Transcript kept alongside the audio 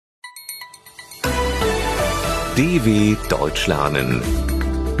DW Deutsch lernen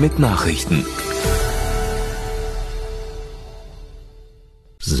mit Nachrichten.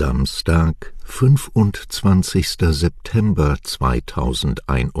 Samstag, 25. September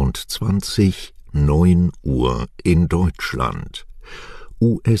 2021, 9 Uhr in Deutschland.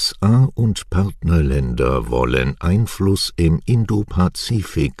 USA und Partnerländer wollen Einfluss im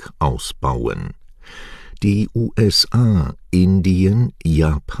Indopazifik ausbauen. Die USA, Indien,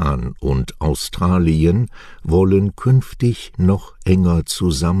 Japan und Australien wollen künftig noch enger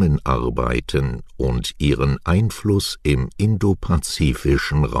zusammenarbeiten und ihren Einfluss im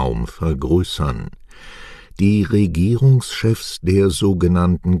indopazifischen Raum vergrößern. Die Regierungschefs der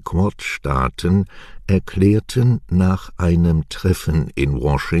sogenannten Quad-Staaten erklärten nach einem Treffen in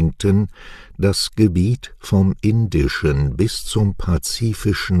Washington, das Gebiet vom Indischen bis zum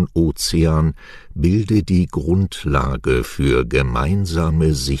Pazifischen Ozean bilde die Grundlage für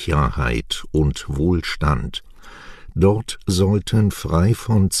gemeinsame Sicherheit und Wohlstand. Dort sollten frei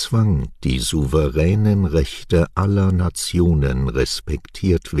von Zwang die souveränen Rechte aller Nationen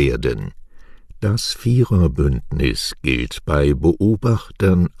respektiert werden. Das Viererbündnis gilt bei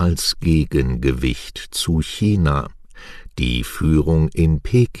Beobachtern als Gegengewicht zu China. Die Führung in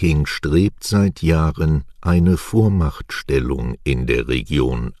Peking strebt seit Jahren eine Vormachtstellung in der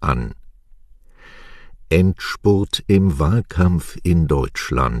Region an. Endspurt im Wahlkampf in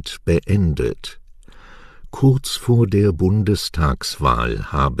Deutschland beendet. Kurz vor der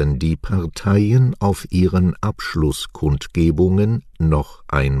Bundestagswahl haben die Parteien auf ihren Abschlusskundgebungen noch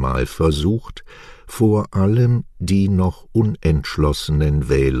einmal versucht, vor allem die noch unentschlossenen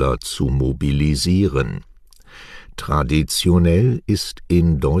Wähler zu mobilisieren. Traditionell ist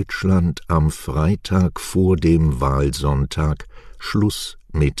in Deutschland am Freitag vor dem Wahlsonntag Schluss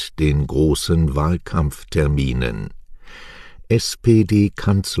mit den großen Wahlkampfterminen.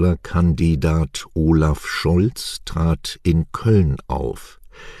 SPD-Kanzlerkandidat Olaf Scholz trat in Köln auf.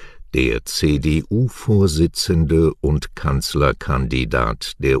 Der CDU-Vorsitzende und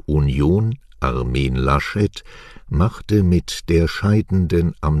Kanzlerkandidat der Union, Armin Laschet, machte mit der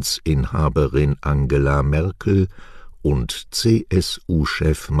scheidenden Amtsinhaberin Angela Merkel und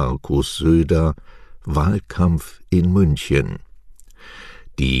CSU-Chef Markus Söder Wahlkampf in München.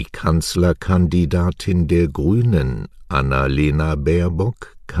 Die Kanzlerkandidatin der Grünen, Annalena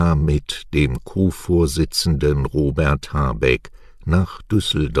Baerbock, kam mit dem Co-Vorsitzenden Robert Habeck nach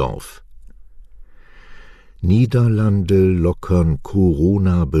Düsseldorf. Niederlande lockern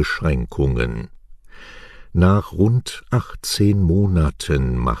Corona-Beschränkungen. Nach rund 18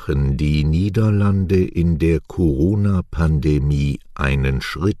 Monaten machen die Niederlande in der Corona-Pandemie einen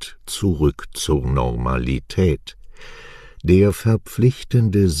Schritt zurück zur Normalität. Der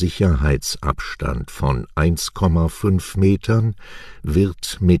verpflichtende Sicherheitsabstand von 1,5 Metern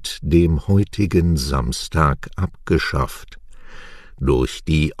wird mit dem heutigen Samstag abgeschafft. Durch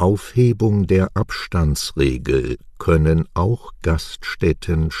die Aufhebung der Abstandsregel können auch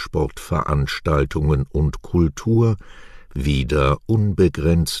Gaststätten, Sportveranstaltungen und Kultur wieder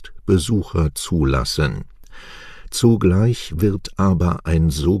unbegrenzt Besucher zulassen. Zugleich wird aber ein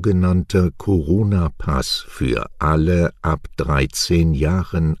sogenannter Corona-Pass für alle ab 13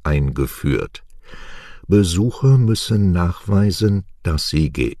 Jahren eingeführt. Besucher müssen nachweisen, dass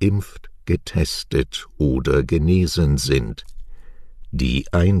sie geimpft, getestet oder genesen sind. Die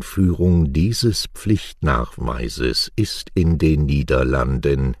Einführung dieses Pflichtnachweises ist in den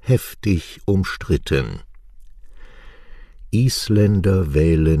Niederlanden heftig umstritten. Isländer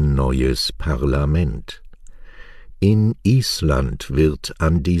wählen neues Parlament. In Island wird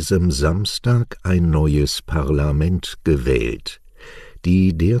an diesem Samstag ein neues Parlament gewählt.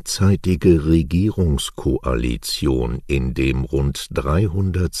 Die derzeitige Regierungskoalition in dem rund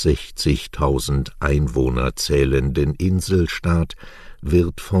 360.000 Einwohner zählenden Inselstaat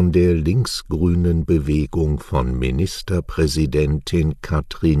wird von der linksgrünen Bewegung von Ministerpräsidentin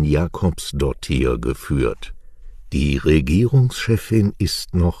Katrín Jakobsdóttir geführt. Die Regierungschefin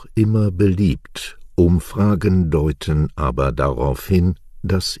ist noch immer beliebt. Umfragen deuten aber darauf hin,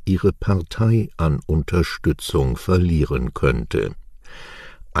 dass ihre Partei an Unterstützung verlieren könnte.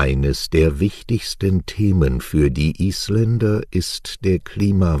 Eines der wichtigsten Themen für die Isländer ist der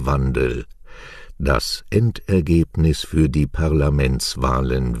Klimawandel. Das Endergebnis für die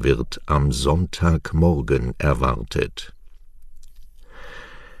Parlamentswahlen wird am Sonntagmorgen erwartet.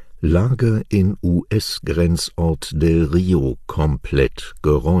 Lager in US-Grenzort Del Rio komplett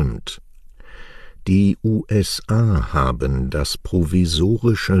geräumt. Die USA haben das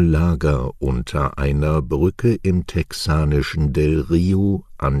provisorische Lager unter einer Brücke im texanischen Del Rio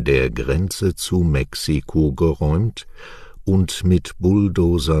an der Grenze zu Mexiko geräumt und mit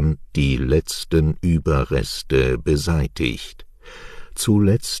Bulldozern die letzten Überreste beseitigt.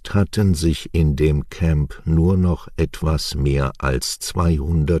 Zuletzt hatten sich in dem Camp nur noch etwas mehr als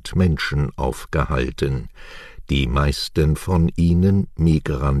 200 Menschen aufgehalten, die meisten von ihnen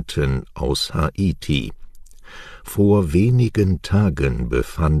Migranten aus Haiti. Vor wenigen Tagen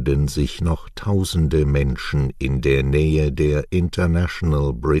befanden sich noch Tausende Menschen in der Nähe der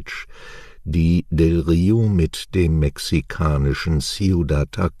International Bridge, die Del Rio mit dem mexikanischen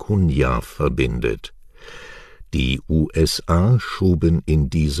Ciudad Acuña verbindet. Die USA schoben in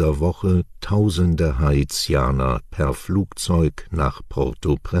dieser Woche Tausende Haitianer per Flugzeug nach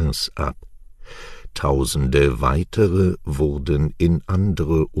Port-au-Prince ab. Tausende weitere wurden in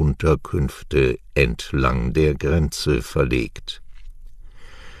andere Unterkünfte entlang der Grenze verlegt.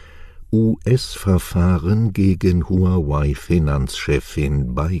 US-Verfahren gegen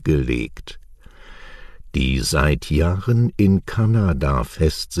Huawei-Finanzchefin beigelegt. Die seit Jahren in Kanada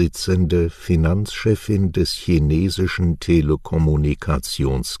festsitzende Finanzchefin des chinesischen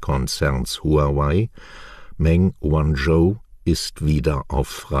Telekommunikationskonzerns Huawei, Meng Wanzhou, ist wieder auf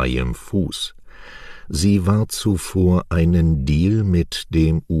freiem Fuß. Sie war zuvor einen Deal mit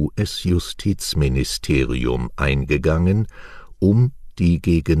dem US-Justizministerium eingegangen, um die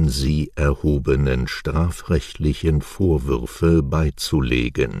gegen sie erhobenen strafrechtlichen Vorwürfe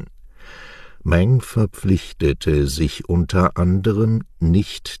beizulegen. Meng verpflichtete sich unter anderem,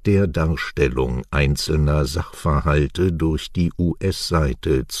 nicht der Darstellung einzelner Sachverhalte durch die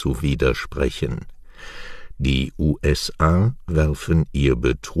US-Seite zu widersprechen. Die USA werfen ihr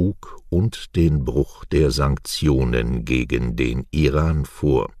Betrug und den Bruch der Sanktionen gegen den Iran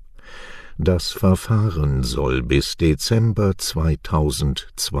vor. Das Verfahren soll bis Dezember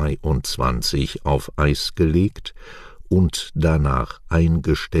 2022 auf Eis gelegt und danach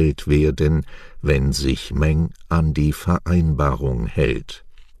eingestellt werden, wenn sich Meng an die Vereinbarung hält.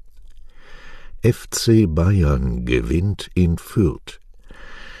 FC Bayern gewinnt in Fürth.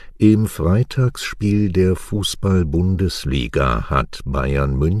 Im Freitagsspiel der Fußball-Bundesliga hat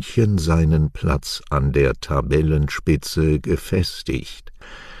Bayern München seinen Platz an der Tabellenspitze gefestigt.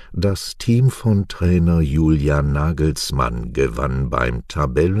 Das Team von Trainer Julian Nagelsmann gewann beim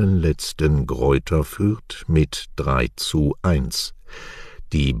Tabellenletzten Greuther Fürth mit 3:1.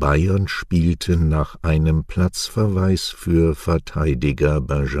 Die Bayern spielten nach einem Platzverweis für Verteidiger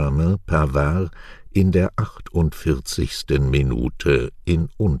Benjamin Pavard in der 48. Minute in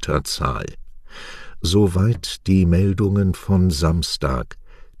Unterzahl. Soweit die Meldungen von Samstag,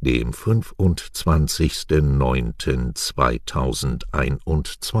 dem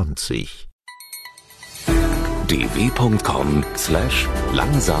 25.09.2021.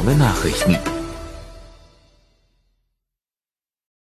 dw.com/langsame Nachrichten